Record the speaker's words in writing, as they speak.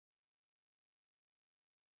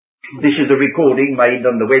This is a recording made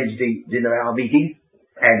on the Wednesday dinner hour meeting,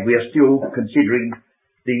 and we are still considering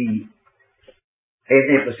the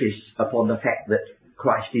emphasis upon the fact that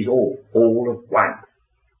Christ is all of one,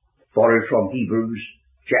 borrowed from Hebrews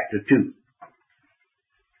chapter 2.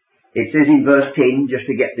 It says in verse 10, just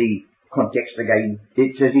to get the context again,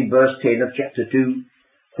 it says in verse 10 of chapter 2,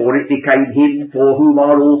 "For it became him for whom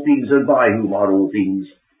are all things and by whom are all things,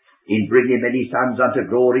 in bringing many sons unto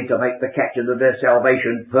glory, to make the captain of their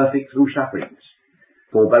salvation perfect through sufferings.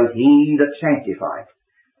 For both he that sanctified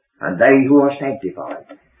and they who are sanctified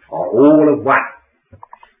are all of one."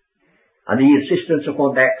 And the insistence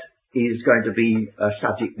upon that is going to be a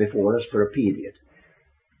subject before us for a period.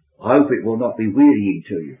 I hope it will not be wearying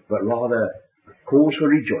to you, but rather cause for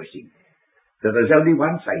rejoicing that there's only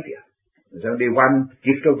one Saviour. There's only one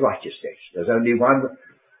gift of righteousness. There's only one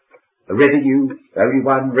revenue, only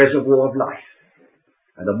one reservoir of life.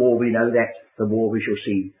 And the more we know that, the more we shall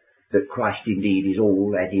see that Christ indeed is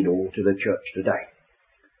all and in all to the church today.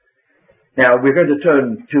 Now, we're going to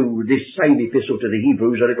turn to this same epistle to the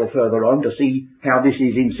Hebrews a little further on to see how this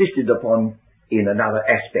is insisted upon in another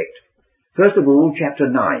aspect. First of all, chapter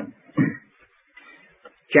 9.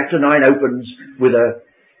 Chapter 9 opens with a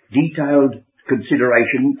detailed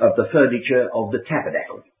consideration of the furniture of the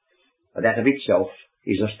tabernacle. That of itself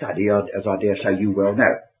is a study, as I dare say you well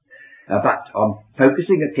know. But I'm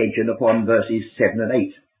focusing attention upon verses 7 and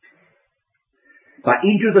 8. But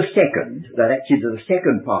into the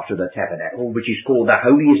second part of the tabernacle, which is called the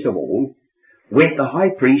holiest of all, went the high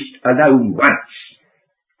priest alone once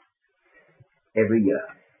every year.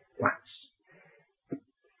 Once.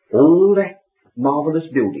 All that marvellous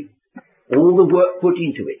building, all the work put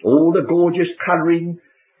into it, all the gorgeous colouring,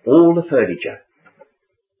 all the furniture,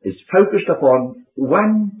 is focused upon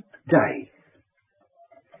one day.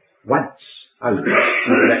 Once only,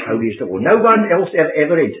 into that holiest of all. No one else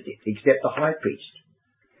ever entered it, except the high priest.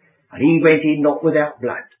 And he went in not without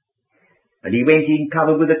blood. And he went in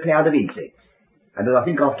covered with a cloud of incense. And as I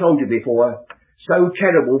think I've told you before, so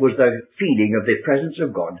terrible was the feeling of the presence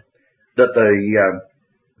of God, that the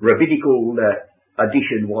rabbinical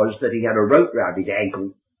addition was that he had a rope round his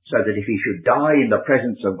ankle, so that if he should die in the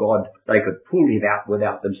presence of God, they could pull him out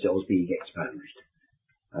without themselves being exposed.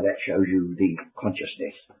 Now that shows you the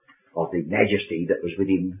consciousness of the majesty that was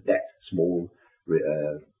within that small,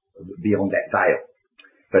 beyond that veil.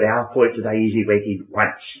 But our point today is he went in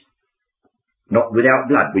once, not without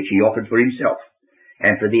blood, which he offered for himself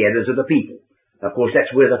and for the errors of the people. Of course,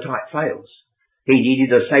 that's where the type fails. He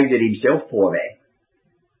needed a Saviour himself, poor man.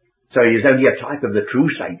 So he is only a type of the true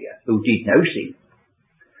Saviour, who did no sin.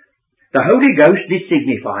 The Holy Ghost is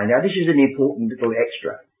signifying, now this is an important little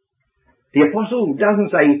extra. The apostle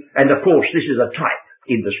doesn't say, and of course this is a type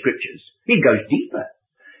in the scriptures. He goes deeper.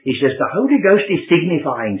 He says the Holy Ghost is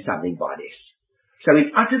signifying something by this. So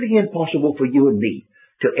it's utterly impossible for you and me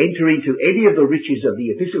to enter into any of the riches of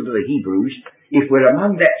the epistle to the Hebrews if we're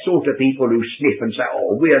among that sort of people who sniff and say,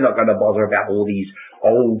 "Oh, we're not going to bother about all these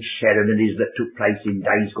old ceremonies that took place in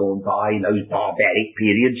days gone by, in those barbaric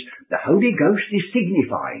periods." The Holy Ghost is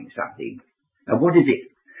signifying something. And what is it?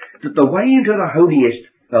 That the way into the holiest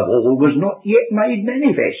of all was not yet made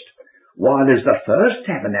manifest, while as the first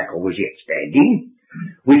tabernacle was yet standing,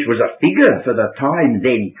 which was a figure for the time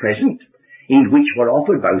then present, in which were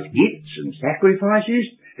offered both gifts and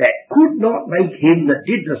sacrifices that could not make him that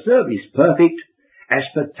did the service perfect, as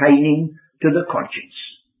pertaining to the conscience.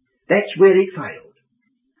 That's where it failed.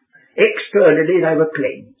 Externally they were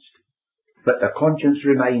cleansed, but the conscience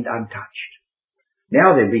remained untouched.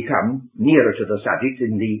 Now then we come nearer to the subject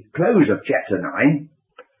in the close of chapter 9.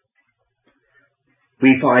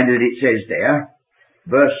 We find that it says there,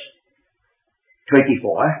 verse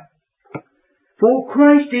 24, "For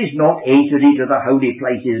Christ is not entered into the holy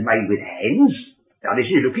places made with hands." Now this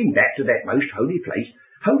is looking back to that most holy place.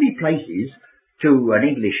 Holy places, to an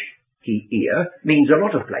English ear, means a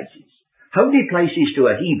lot of places. Holy places to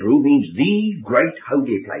a Hebrew means the great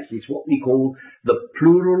holy place. It's what we call the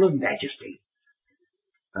plural of majesty.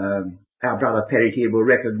 Our brother Perrett here will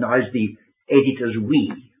recognise the editor's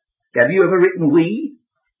 "we." Have you ever written "we"?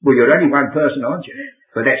 Well, you're only one person, aren't you?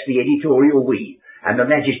 But that's the editorial "we." And the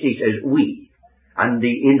majesty says "we." And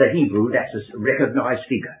in the Hebrew, that's a recognised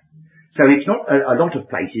figure. So it's not a lot of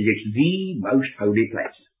places, it's the most holy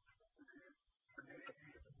place.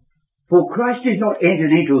 "For Christ is not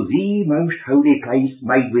entered into the most holy place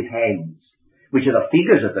made with hands, which are the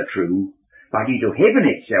figures of the true, but into heaven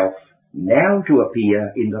itself, now to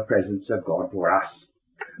appear in the presence of God for us.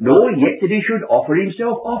 Nor yet that he should offer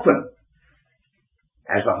himself often,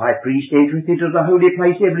 as the high priest entereth into the holy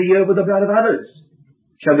place every year with the blood of others."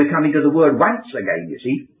 So we're coming to the word "once" again, you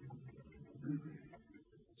see.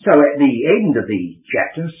 So at the end of the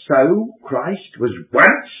chapter, so Christ was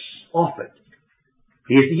once offered.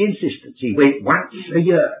 Here's the insistence. He went once a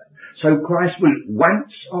year. So Christ was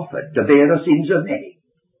once offered to bear the sins of many.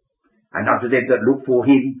 And unto them that look for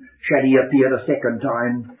him shall he appear a second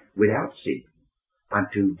time without sin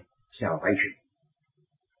unto salvation.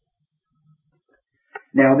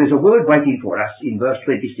 Now there's a word waiting for us in verse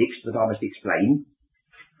 26 that I must explain.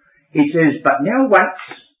 It says, but now once,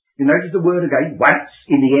 you notice the word again, once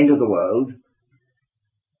in the end of the world,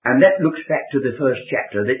 and that looks back to the first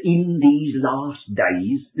chapter, that in these last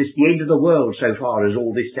days, this is the end of the world so far as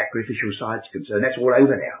all this sacrificial side's concerned. That's all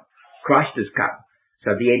over now. Christ has come.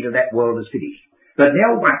 So the end of that world is finished. But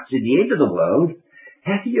now once, in the end of the world,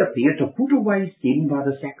 hath he appeared to put away sin by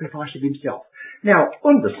the sacrifice of himself. Now,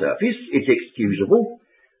 on the surface, it's excusable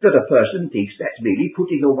that a person thinks that's merely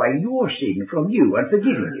putting away your sin from you and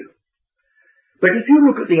forgiving you. But if you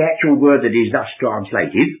look at the actual word that is thus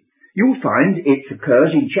translated, you'll find it occurs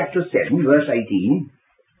in chapter 7, verse 18.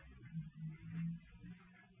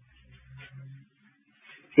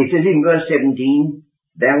 It says in verse 17,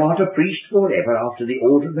 thou art a priest forever after the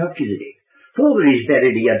order of Melchizedek. For there is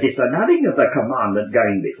verily a disannulling of the commandment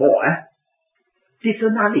going before.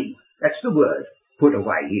 Disannulling, that's the word, put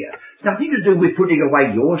away here. It's nothing to do with putting away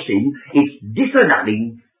your sin, it's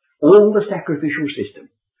disannulling all the sacrificial system.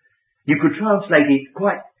 You could translate it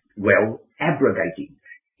quite well, abrogating.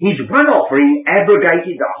 His one offering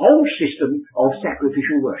abrogated the whole system of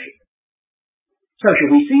sacrificial worship. So shall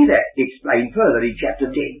we see that explained further in chapter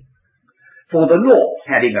 10. For the law,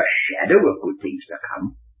 having a shadow of good things to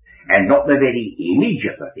come, and not the very image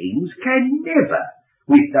of the things, can never,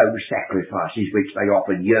 with those sacrifices which they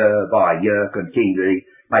offer year by year continually,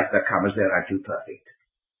 make the comers thereunto perfect.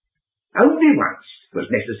 Only once was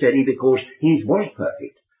necessary because his was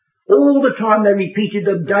perfect. All the time they repeated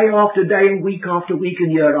them day after day and week after week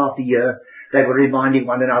and year after year. They were reminding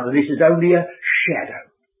one another this is only a shadow,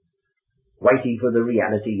 waiting for the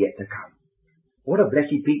reality yet to come. What a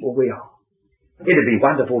blessed people we are. It'd be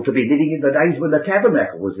wonderful to be living in the days when the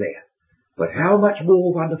tabernacle was there. But how much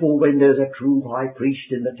more wonderful when there's a true high priest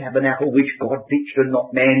in the tabernacle which God pitched and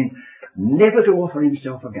not man, never to offer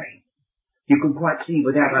himself again. You can quite see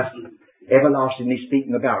without us everlastingly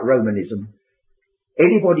speaking about Romanism,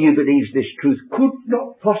 anybody who believes this truth could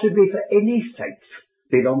not possibly for any sakes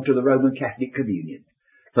belong to the Roman Catholic communion.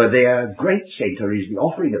 For their great centre is the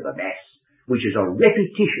offering of the Mass, which is a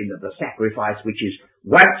repetition of the sacrifice which is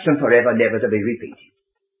once and forever never to be repeated.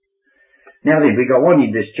 Now then, we go on in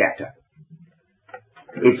this chapter.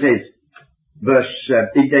 It says,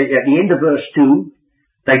 at the end of verse 2,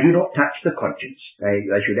 they do not touch the conscience. They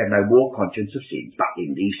should have no more conscience of sins. But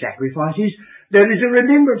in these sacrifices, there is a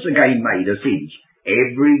remembrance again made of sins.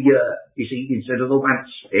 Every year, you see, instead of the once,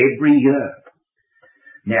 every year.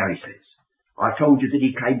 Now he says, I told you that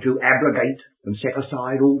he came to abrogate and set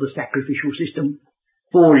aside all the sacrificial system,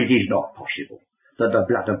 for it is not possible that the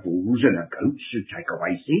blood of bulls and of goats should take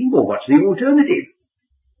away sin. Well, what's the alternative?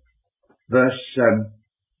 Verse 7.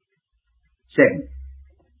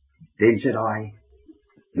 Then said I,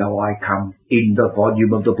 Lo, I come, in the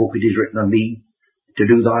volume of the book it is written of me, to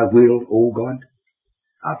do thy will, O God.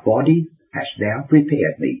 A body hast thou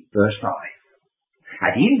prepared me. Verse 5.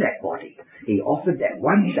 And in that body he offered that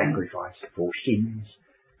one sacrifice for sins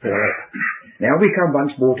forever. Now we come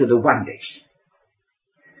once more to the oneness.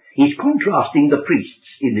 He's contrasting the priests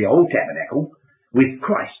in the old tabernacle with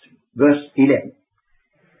Christ. Verse 11.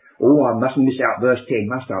 Oh, I mustn't miss out verse 10,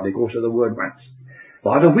 must I, because of the word once.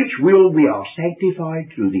 By the which will we are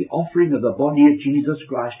sanctified through the offering of the body of Jesus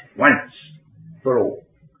Christ once for all.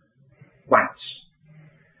 Once.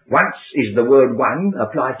 Once is the word one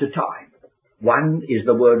applied to time. One is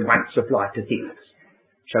the word once applied to things.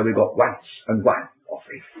 So we've got once and one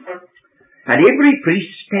offering. And every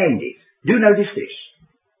priest standeth. Do notice this.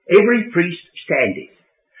 Every priest standeth.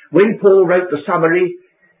 When Paul wrote the summary,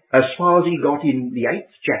 as far as he got in the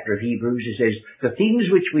 8th chapter of Hebrews, he says, the things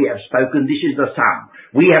which we have spoken, this is the sum.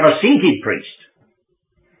 We have a seated priest.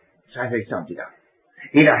 So they summed it up.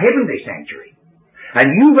 In a heavenly sanctuary.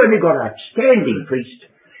 And you've only got a standing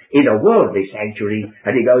priest in a worldly sanctuary,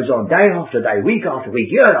 and he goes on day after day, week after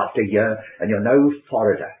week, year after year, and you're no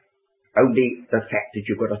foreigner. Only the fact that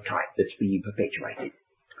you've got a type that's being perpetuated.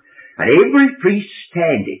 And every priest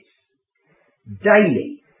standeth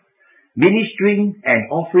daily, ministering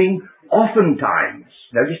and offering oftentimes,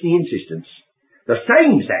 notice the insistence, the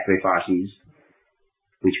same sacrifices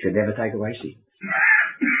which can never take away sin.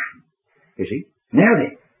 You see? Now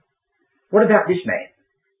then, what about this man?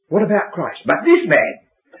 What about Christ? But this man,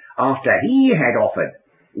 after he had offered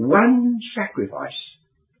one sacrifice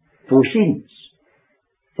for sins,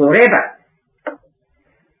 forever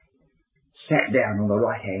sat down on the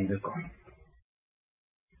right hand of God.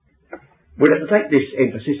 We'll have to take this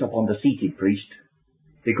emphasis upon the seated priest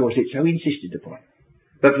because it's so insisted upon.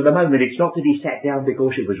 But for the moment it's not that he sat down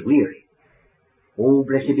because he was weary. Oh,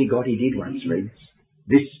 blessed be God, he did once, friends.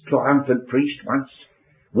 This triumphant priest once,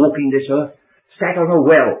 walking this earth, sat on a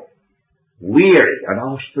well, weary, and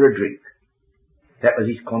asked for a drink. That was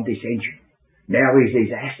his condescension. Now is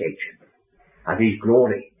his ascension of his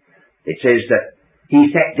glory. It says that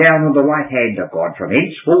he sat down on the right hand of God, from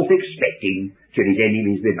henceforth expecting till his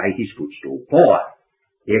enemies be made his footstool. For,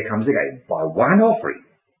 here comes again, by one offering,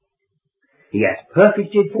 he has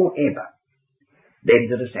perfected forever them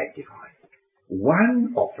that are sanctified.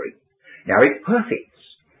 One offering. Now it perfects.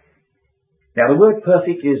 Now the word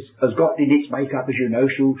perfect has got in its makeup, as you know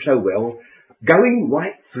so well, going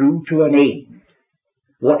right through to an end.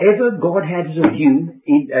 Whatever God had as a view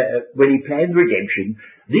when he planned redemption,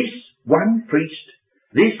 this one priest,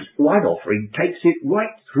 this one offering takes it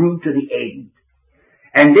right through to the end.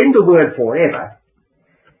 And then the word forever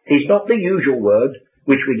is not the usual word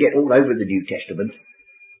which we get all over the New Testament,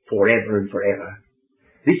 forever and forever.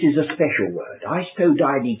 This is a special word,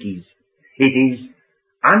 Istodynites. It is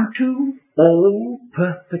unto all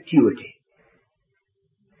perpetuity.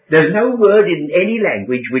 There's no word in any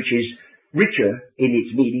language which is richer in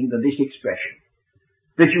its meaning than this expression,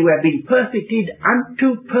 that you have been perfected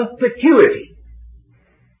unto perpetuity.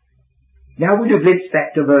 Now we'll glimpse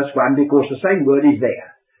back to verse 1 because the same word is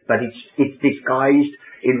there, but it's disguised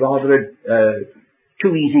in rather a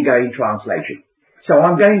too easygoing translation. So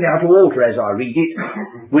I'm going now to alter as I read it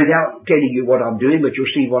without telling you what I'm doing, but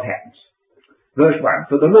you'll see what happens. Verse 1,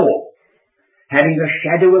 for the law, having a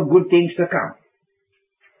shadow of good things to come,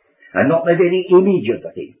 and not the very image of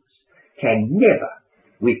the things, can never,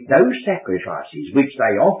 with those sacrifices which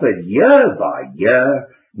they offered year by year,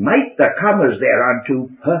 make the comers thereunto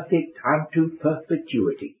perfect unto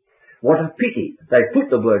perpetuity. What a pity they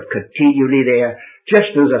put the word continually there,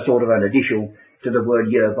 just as a sort of an addition to the word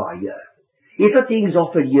year by year. If a thing's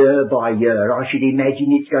offered year by year, I should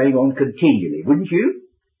imagine it's going on continually, wouldn't you?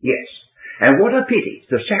 Yes. And what a pity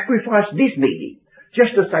to sacrifice this meaning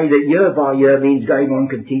just to say that year by year means going on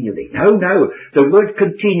continually. No, the word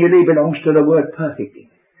continually belongs to the word perfectly,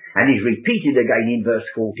 and is repeated again in verse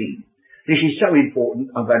 14. This is so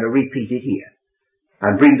important, I'm going to repeat it here,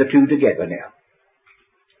 and bring the two together now.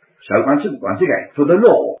 So once again, for the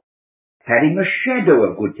law, having a shadow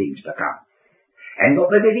of good things to come, and not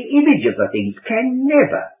the very image of the things, can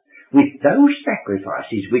never, with those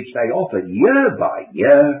sacrifices which they offered year by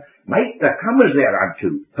year, make the comers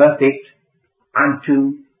thereunto perfect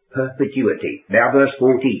unto perpetuity. Now verse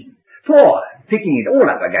 14. For, picking it all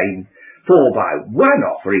up again, for by one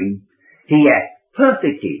offering he hath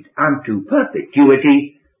perfected unto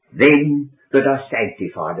perpetuity them that are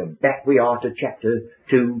sanctified. And back we are to chapter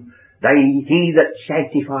 2. He that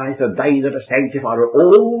sanctifies and they that are sanctified are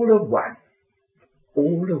all of one.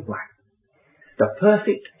 All of one. The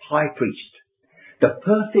perfect high priest, the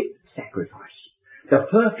perfect sacrifice, the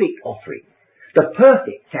perfect offering, the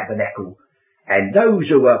perfect tabernacle, and those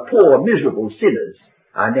who are poor, miserable sinners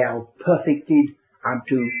are now perfected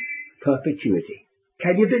unto perpetuity.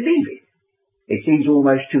 Can you believe it? It seems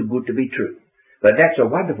almost too good to be true. But that's a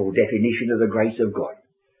wonderful definition of the grace of God.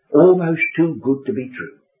 Almost too good to be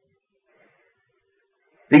true.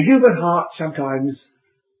 The human heart sometimes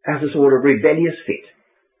has a sort of rebellious fit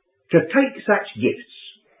to take such gifts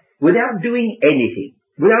without doing anything,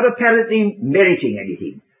 without apparently meriting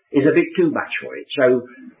anything, is a bit too much for it. So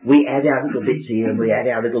we add our little bits here and we add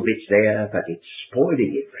our little bits there, but it's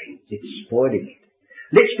spoiling it, friends. It's spoiling it.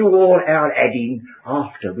 Let's do all our adding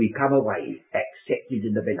after we come away accepted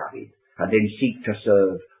in the beloved, and then seek to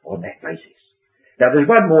serve on that basis. Now there's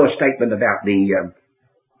one more statement about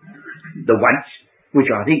the once,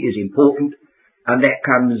 which I think is important, and that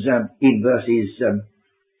comes in verses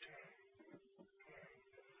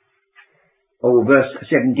verse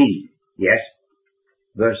 17. Yes.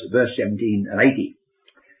 Verse 17 and 18.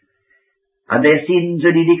 And their sins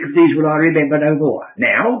and iniquities will I remember no more.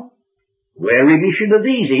 Now, where remission of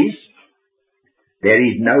these is, there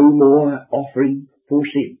is no more offering for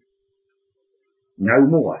sin. No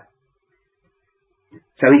more.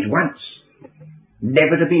 So it's once,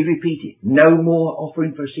 never to be repeated. No more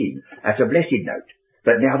offering for sin. That's a blessed note.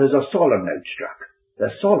 But now there's a solemn note struck. The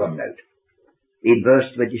solemn note in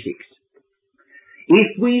verse 26.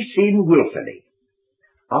 If we sin willfully,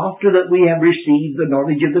 after that we have received the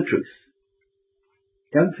knowledge of the truth,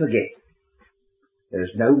 don't forget,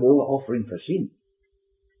 there's no more offering for sin.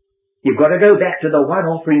 You've got to go back to the one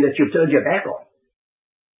offering that you've turned your back on.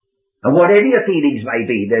 And whatever your feelings may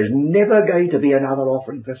be, there's never going to be another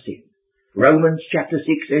offering for sin. Romans chapter 6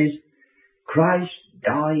 says, Christ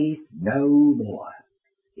died no more.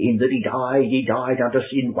 In that he died unto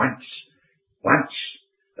sin once,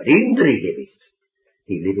 but in that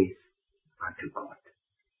he liveth unto God.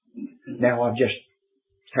 Now I've just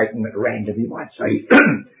taken at random, you might say,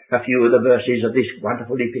 a few of the verses of this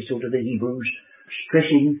wonderful epistle to the Hebrews,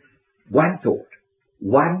 stressing one thought,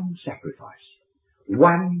 one sacrifice,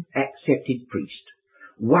 one accepted priest,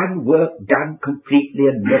 one work done completely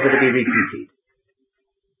and never to be repeated.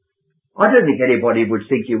 I don't think anybody would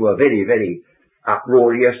think you were very, very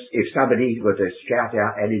uproarious if somebody were to shout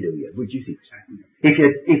out hallelujah. Would you think so?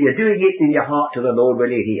 If you're doing it in your heart to the Lord, will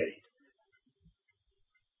he hear it?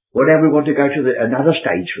 Well, now we want to go to another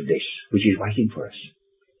stage from this, which is waiting for us.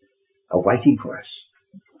 Awaiting for us.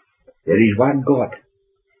 There is one God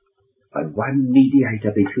and one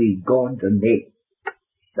mediator between God and men,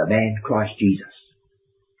 the man Christ Jesus.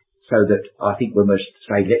 So that I think we must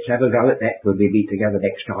say, let's have a go at that when we meet together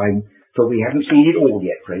next time, for we haven't seen it all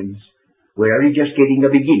yet, friends. We're only just getting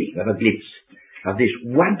a beginning of a glimpse of this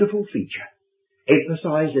wonderful feature,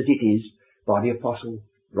 emphasized as it is by the apostle,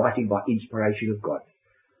 writing by inspiration of God,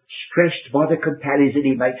 stressed by the comparison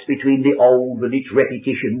he makes between the old with its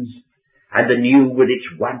repetitions and the new with its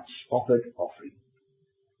once offered offering,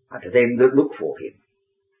 unto them that look for him.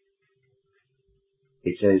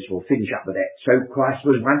 It says, we'll finish up with that. So Christ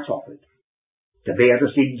was once offered to bear the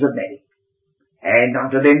sins of many, and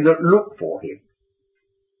unto them that look for him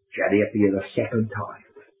shall he appear the second time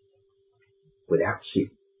without sin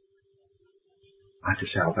unto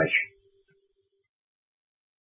salvation.